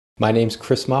My name's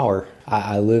Chris Maurer.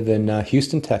 I live in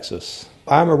Houston, Texas.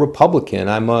 I'm a Republican.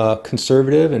 I'm a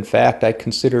conservative. In fact, I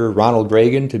consider Ronald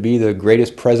Reagan to be the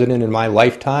greatest president in my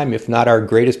lifetime, if not our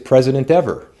greatest president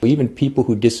ever. Even people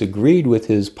who disagreed with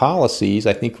his policies,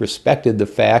 I think, respected the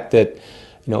fact that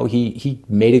he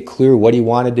made it clear what he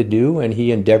wanted to do, and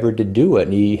he endeavored to do it,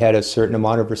 and he had a certain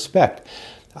amount of respect.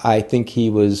 I think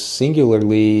he was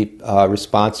singularly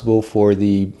responsible for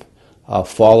the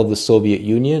fall of the Soviet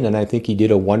Union, and I think he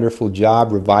did a wonderful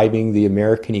job reviving the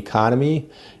American economy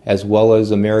as well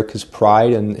as America's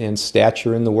pride and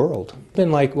stature in the world.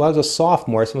 I was a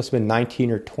sophomore, so I must have been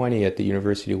 19 or 20 at the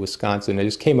University of Wisconsin. I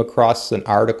just came across an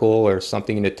article or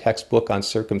something in a textbook on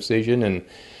circumcision, and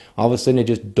all of a sudden it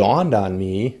just dawned on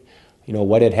me,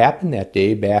 what had happened that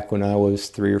day back when I was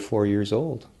 3 or 4 years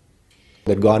old.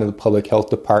 I'd gone to the public health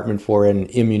department for an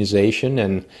immunization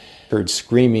and heard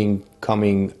screaming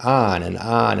coming on and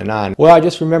on and on. Well, I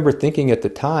just remember thinking at the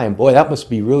time, boy, that must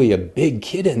be really a big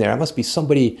kid in there. That must be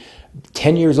somebody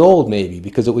 10 years old maybe,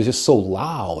 because it was just so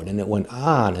loud, and it went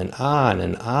on and on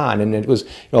and on. And it was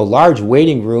a large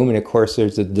waiting room, and of course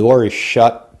the door is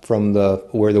shut from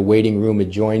where the waiting room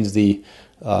adjoins the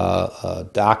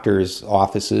doctor's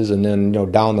offices, and then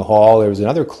down the hall there was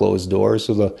another closed door,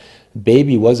 so the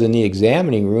baby was in the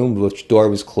examining room, which door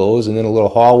was closed, and then a little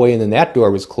hallway, and then that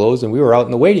door was closed, and we were out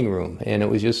in the waiting room, and it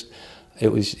was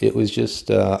just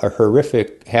a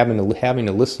horrific having to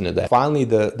listen to that. Finally,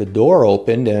 the door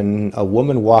opened, and a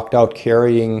woman walked out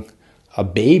carrying a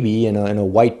baby in a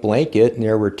white blanket, and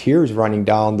there were tears running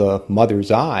down the mother's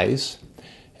eyes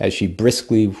as she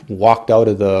briskly walked out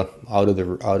of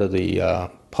the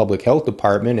public health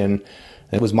department, and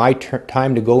it was my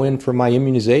time to go in for my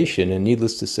immunization. And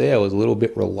needless to say, I was a little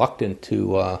bit reluctant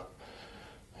to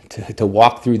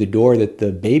walk through the door that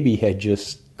the baby had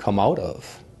just come out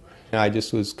of. And I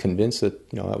just was convinced that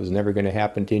that was never going to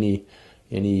happen to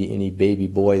any baby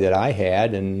boy that I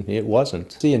had, and it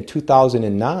wasn't. See, in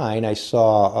 2009, I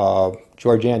saw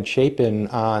Georgianne Chapin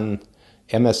on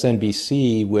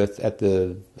MSNBC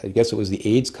I guess it was the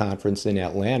AIDS conference in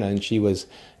Atlanta, and she was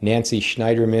Nancy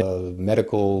Schneiderman, a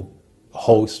medical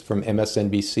host from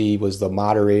MSNBC, was the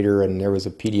moderator, and there was a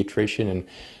pediatrician, and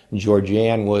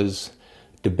Georgianne was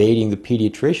debating the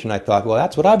pediatrician. I thought, well,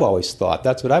 that's what I've always thought.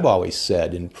 That's what I've always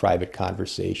said in private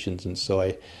conversations. And so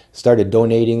I started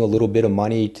donating a little bit of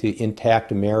money to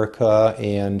Intact America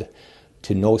and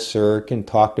to No Circ, and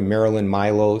talked to Marilyn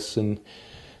Milos, and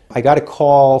I got a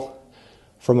call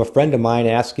from a friend of mine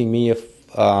asking me if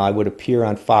I would appear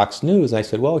on Fox News, and I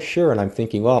said, well, sure. And I'm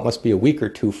thinking, well, it must be a week or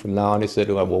two from now. And they said,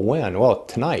 well, when? Well,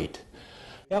 tonight.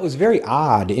 That was very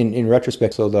odd in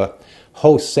retrospect. So the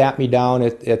host sat me down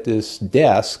at this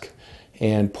desk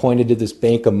and pointed to this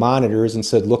bank of monitors and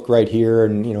said, look right here,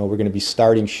 and we're going to be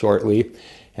starting shortly.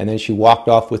 And then she walked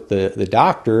off with the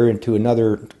doctor into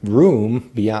another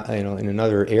room beyond, in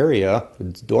another area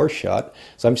with the door shut.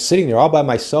 So I'm sitting there all by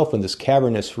myself in this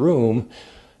cavernous room,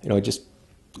 just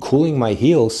cooling my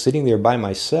heels, sitting there by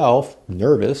myself,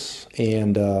 nervous,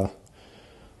 and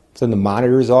then the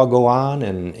monitors all go on,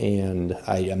 and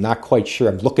I'm not quite sure.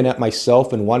 I'm looking at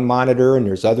myself in one monitor, and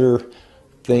there's other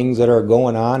things that are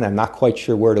going on. I'm not quite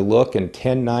sure where to look, and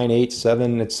 10, 9, 8,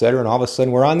 7, etc., and all of a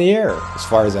sudden we're on the air, as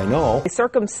far as I know.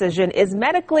 Circumcision is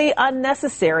medically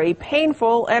unnecessary,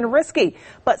 painful, and risky,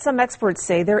 but some experts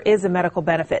say there is a medical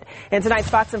benefit. In tonight's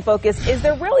Fox in Focus, is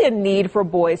there really a need for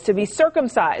boys to be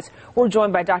circumcised? We're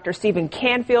joined by Dr. Stephen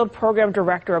Canfield, Program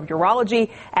Director of Urology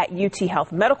at UT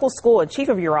Health Medical School and Chief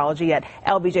of Urology at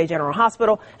LBJ General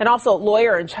Hospital, and also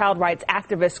lawyer and child rights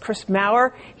activist Chris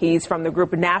Maurer. He's from the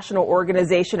group National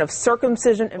Organization of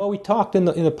Circumcision. Well, we talked in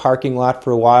the parking lot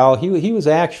for a while. He was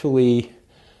actually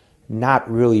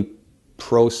not really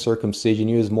pro-circumcision.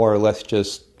 He was more or less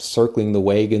just circling the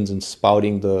wagons and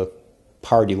spouting the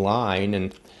party line.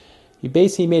 And he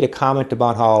basically made a comment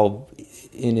about how,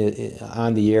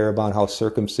 on the air, about how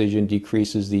circumcision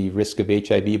decreases the risk of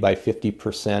HIV by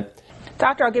 50%.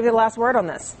 Doctor, I'll give you the last word on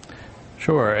this.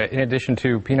 Sure. In addition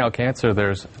to penile cancer,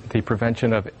 there's the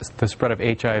prevention of the spread of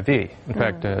HIV. In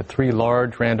fact, 3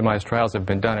 large randomized trials have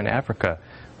been done in Africa,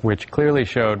 which clearly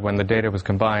showed, when the data was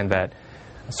combined, that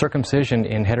circumcision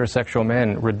in heterosexual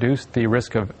men reduced the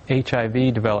risk of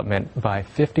HIV development by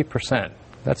 50%.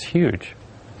 That's huge.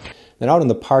 Then out in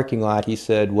the parking lot, he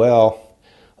said, well,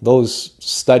 those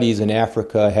studies in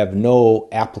Africa have no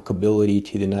applicability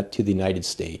to the United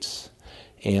States.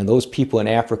 And those people in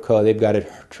Africa, they've got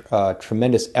a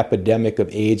tremendous epidemic of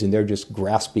AIDS, and they're just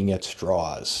grasping at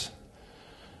straws,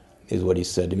 is what he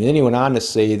said to me. Then he went on to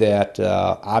say that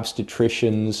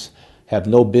obstetricians have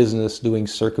no business doing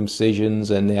circumcisions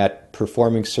and that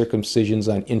performing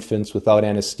circumcisions on infants without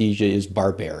anesthesia is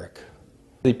barbaric.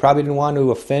 He probably didn't want to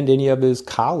offend any of his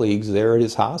colleagues there at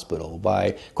his hospital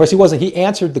of course he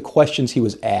answered the questions he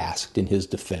was asked in his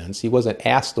defense. He wasn't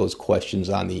asked those questions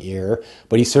on the air,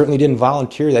 but he certainly didn't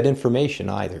volunteer that information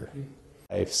either.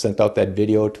 I've sent out that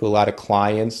video to a lot of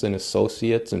clients and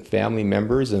associates and family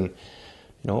members, and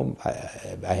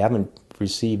I haven't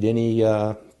received any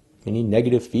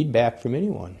negative feedback from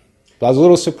anyone. I was a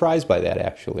little surprised by that,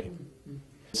 actually.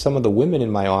 Some of the women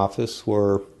in my office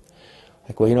were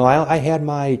like, well, I had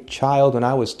my child when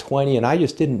I was 20 and I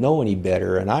just didn't know any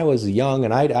better, and I was young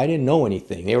and I didn't know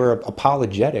anything. They were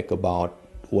apologetic about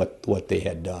what they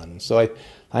had done. So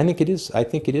I think it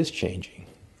is changing.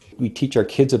 We teach our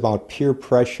kids about peer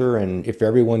pressure and if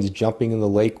everyone's jumping in the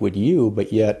lake with you,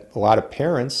 but yet a lot of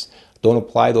parents don't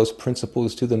apply those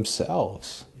principles to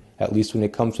themselves. At least when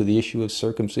it comes to the issue of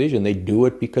circumcision, they do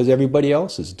it because everybody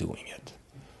else is doing it.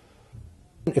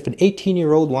 If an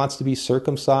 18-year-old wants to be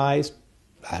circumcised,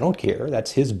 I don't care,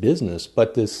 that's his business,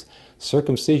 but this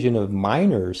circumcision of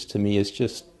minors to me is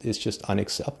just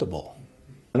unacceptable.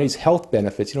 And these health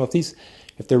benefits,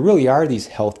 if there really are these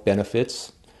health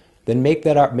benefits, then make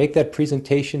that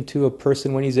presentation to a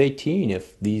person when he's 18.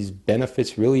 If these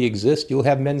benefits really exist, you'll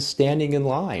have men standing in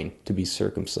line to be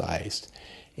circumcised.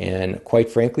 And quite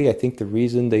frankly, I think the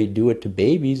reason they do it to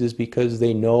babies is because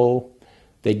they know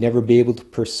they'd never be able to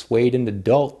persuade an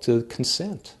adult to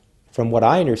consent. From what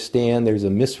I understand, there's a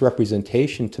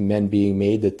misrepresentation to men being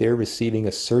made that they're receiving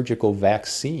a surgical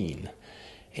vaccine.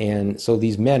 And so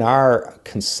these men are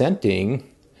consenting,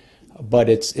 but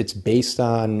it's based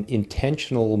on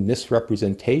intentional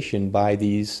misrepresentation by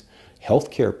these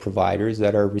healthcare providers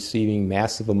that are receiving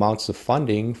massive amounts of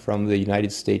funding from the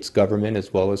United States government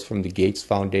as well as from the Gates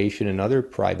Foundation and other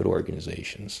private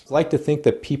organizations. I like to think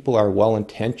that people are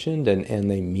well-intentioned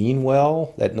and they mean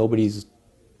well, that nobody's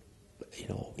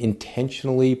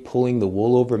intentionally pulling the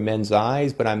wool over men's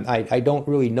eyes, but I don't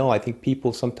really know. I think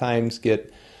people sometimes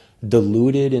get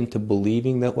deluded into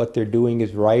believing that what they're doing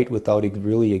is right without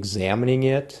really examining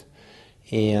it.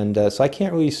 And so I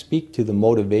can't really speak to the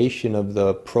motivation of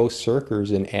the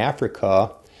pro-circers in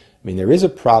Africa. I mean, there is a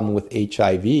problem with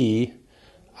HIV,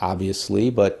 obviously,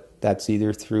 but that's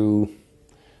either through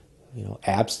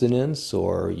abstinence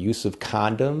or use of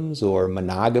condoms or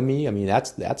monogamy. I mean,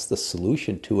 that's the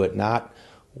solution to it, not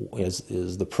as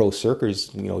the pro-circers,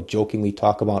 jokingly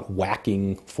talk about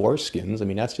whacking foreskins. I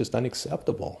mean, that's just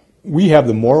unacceptable. We have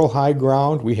the moral high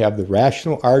ground, we have the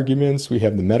rational arguments, we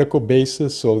have the medical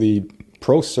basis, so the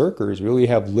pro-circers really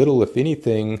have little, if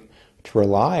anything, to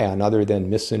rely on other than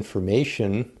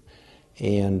misinformation,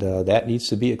 and that needs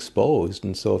to be exposed.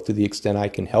 And so to the extent I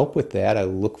can help with that, I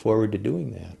look forward to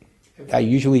doing that. I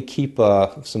usually keep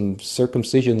some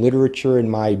circumcision literature in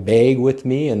my bag with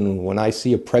me, and when I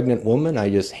see a pregnant woman,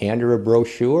 I just hand her a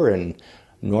brochure, and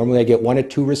normally I get one or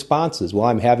two responses. Well,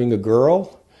 I'm having a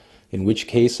girl, in which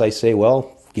case I say,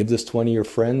 well, give this to one of your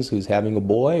friends who's having a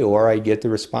boy, or I get the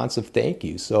response of thank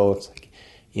you. So it's like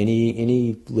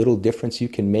any little difference you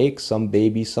can make, some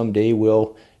baby someday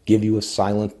will give you a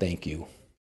silent thank you.